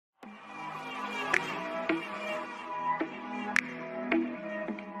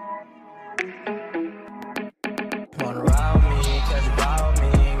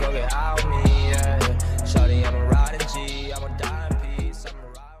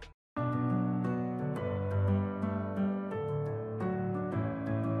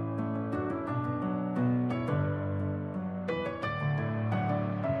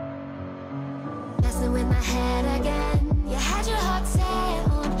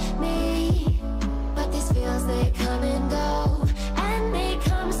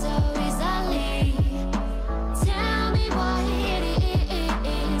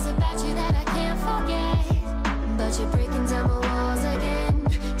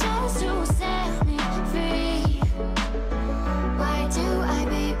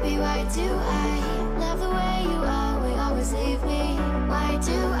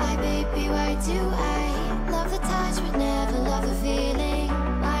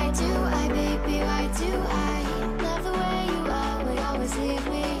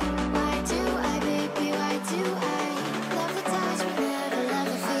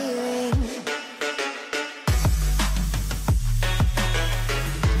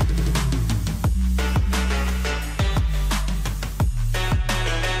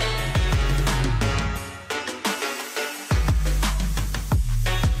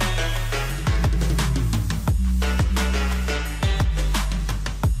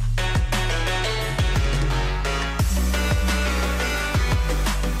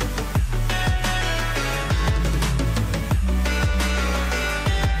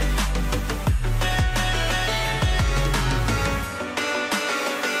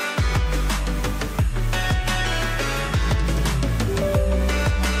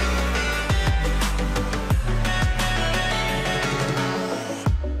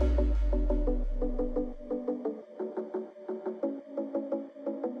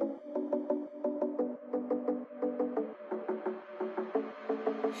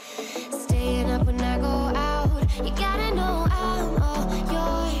Staying up when I go out, you gotta know I'm all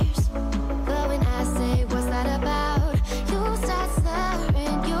yours. But when I say what's that about, you start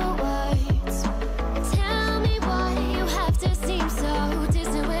slurring your words. Tell me why you have to seem so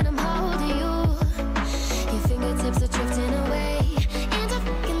distant when I'm holding you. Your fingertips are drifting away, and I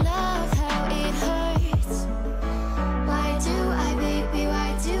fucking love how it hurts. Why do I, baby,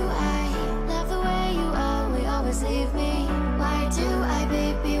 why do I love the way you always leave me? Why do I,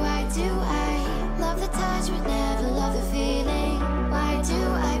 baby, why do I love the touch but never love the feeling? Why do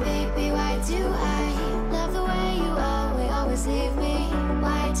I, baby, why do I love the way you always leave me?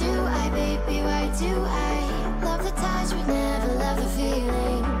 Why do I, baby, why do I love the touch but never love the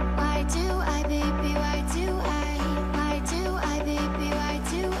feeling? Why do I, baby, why do I? Why do I, baby, why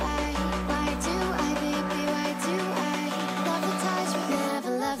do I? Why do I, baby, why do I love the touch but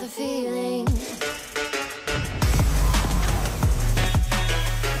never love the feeling?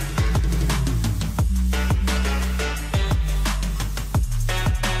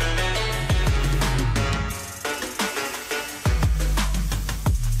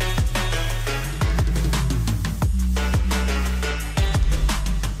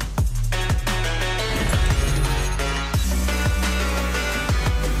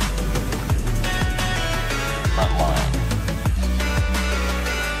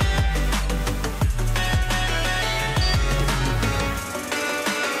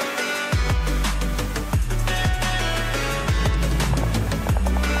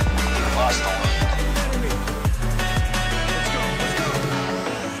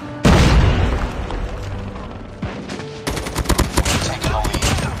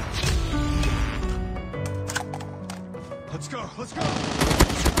 Let's go!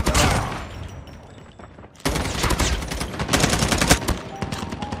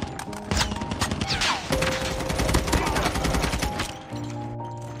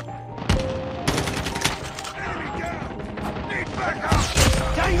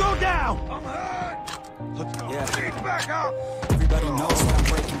 Tango down! I'm hurt! Let's go! Yeah. Need backup! Everybody knows that I'm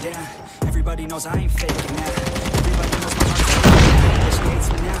breaking down. Everybody knows I ain't faking now. Everybody knows my heart's breaking down. Yeah, she hates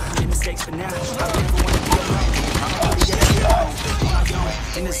me now, I made mistakes for now. I don't ever wanna be alone. I'm gonna get it on my own,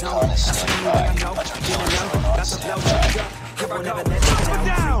 in the zone. That's the only way I know. Didn't know, about to blow up. I won't ever let it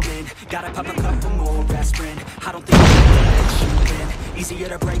down. Creeping. Gotta pop a couple more aspirin. I don't think I can let you in. Easier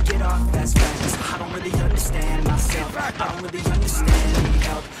to break it off best friends. I don't really understand myself. I don't really understand need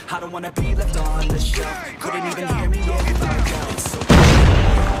help. I don't wanna be left on the shelf. Couldn't even hear me if I yelled. It's so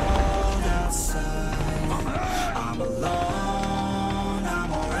cold outside. I'm alone.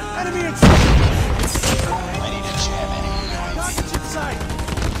 I'm alright. Enemy inside! It's so cold. I need a jam anyway. Target's in sight!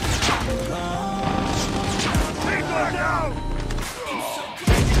 I'm alone. Take back out!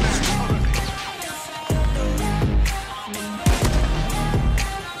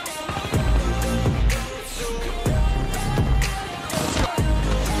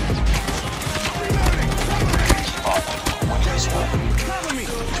 Cover me!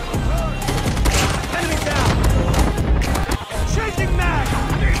 Enemy down! Chasing mag!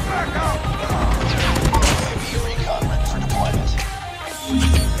 Need back up! UAV recon ready for deployment.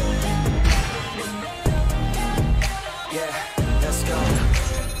 Yeah, let's go.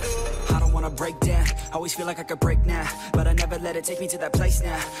 I don't wanna break down. Always feel like I could break now, but I never let it take me to that place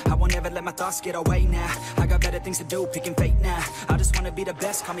now. I won't ever let my thoughts get away now. I got better things to do, picking fate now. I just wanna be the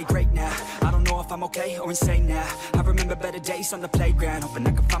best, call me great now. I don't know if I'm okay or insane now. I remember better days on the playground, hoping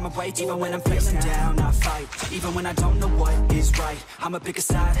I can find my way even when I'm feeling down. I fight, even when I don't know what is right. I'ma pick a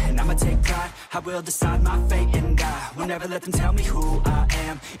side and I'ma take pride. I will decide my fate and I will never let them tell me who I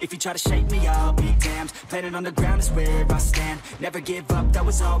am. If you try to shape me, I'll be damned. Planet on the ground is where I stand. Never give up, that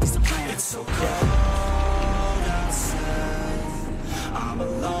was always the plan. It's so cold outside. I'm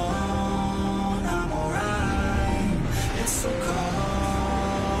alone, I'm alright. It's so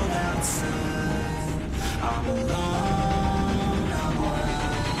cold outside. I'm alone, I'm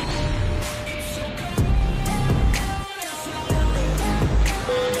alright. It's so cold.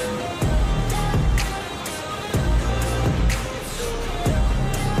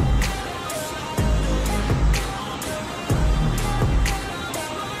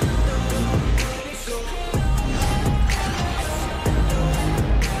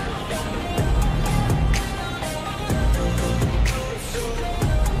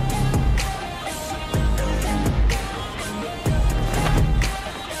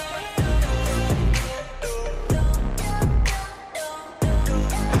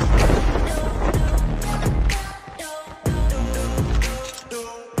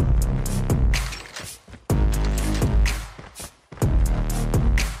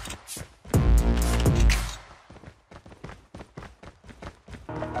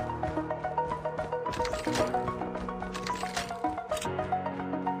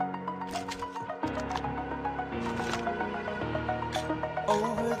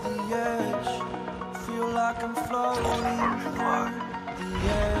 like I'm floating through the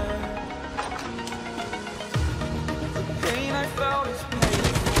air. The pain I felt is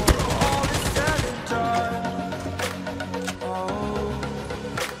paid for, all is said and done. Oh,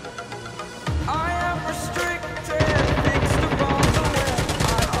 I am restricted, fixed upon the web.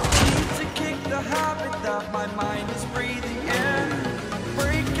 I need to kick the habit that my mind is breathing in.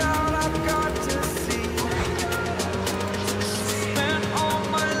 Break out, I've got to see. Spent all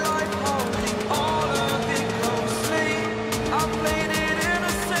my life holding all of it closely. I played it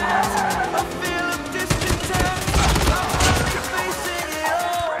innocent, a feel of discontent. I'm finally facing it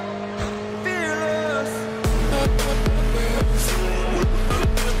all, fearless.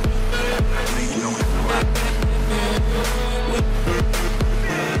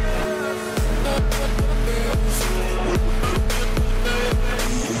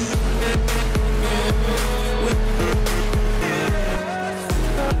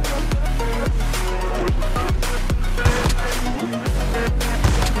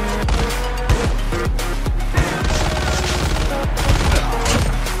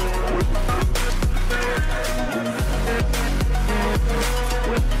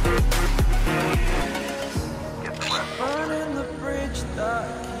 Burning the bridge that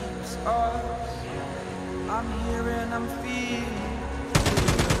keeps us. I'm here and I'm feeling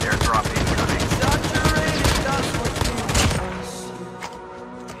Airdrop incoming. saturated, that's what feels.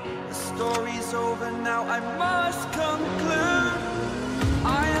 The story's over now, I must conclude.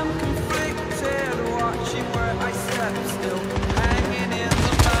 I am conflicted, watching where I step still.